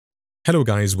Hello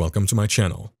guys, welcome to my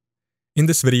channel. In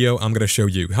this video, I'm gonna show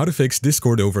you how to fix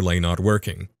Discord overlay not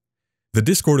working. The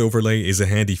Discord overlay is a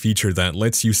handy feature that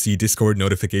lets you see Discord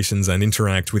notifications and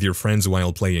interact with your friends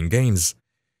while playing games.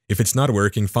 If it's not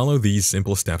working, follow these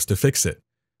simple steps to fix it.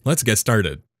 Let's get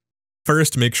started.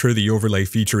 First, make sure the overlay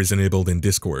feature is enabled in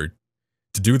Discord.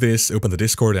 To do this, open the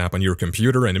Discord app on your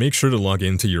computer and make sure to log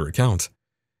into your account.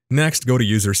 Next, go to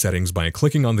User Settings by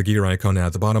clicking on the gear icon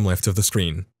at the bottom left of the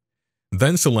screen.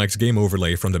 Then select Game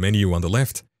Overlay from the menu on the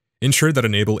left. Ensure that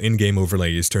Enable In-Game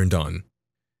Overlay is turned on.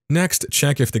 Next,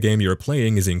 check if the game you're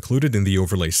playing is included in the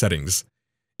overlay settings.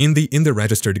 In the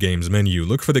Registered Games menu,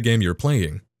 look for the game you're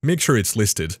playing. Make sure it's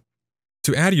listed.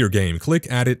 To add your game, click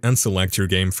Add It and select your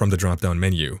game from the drop-down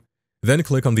menu. Then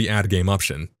click on the Add Game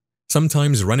option.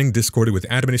 Sometimes running Discord with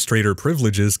administrator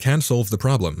privileges can solve the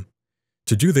problem.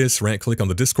 To do this, right-click on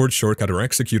the Discord shortcut or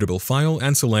executable file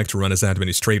and select Run as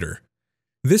Administrator.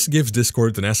 This gives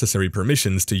Discord the necessary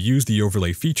permissions to use the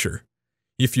overlay feature.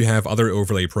 If you have other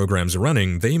overlay programs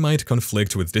running, they might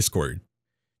conflict with Discord.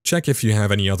 Check if you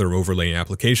have any other overlay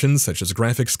applications such as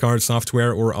graphics card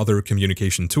software or other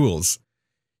communication tools.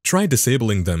 Try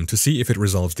disabling them to see if it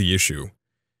resolves the issue.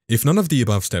 If none of the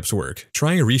above steps work,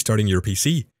 try restarting your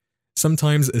PC.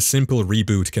 Sometimes a simple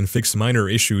reboot can fix minor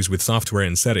issues with software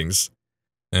and settings.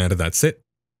 And that's it.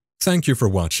 Thank you for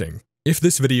watching. If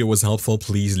this video was helpful,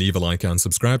 please leave a like and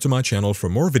subscribe to my channel for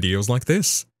more videos like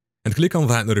this. And click on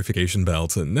that notification bell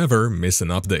to never miss an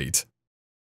update.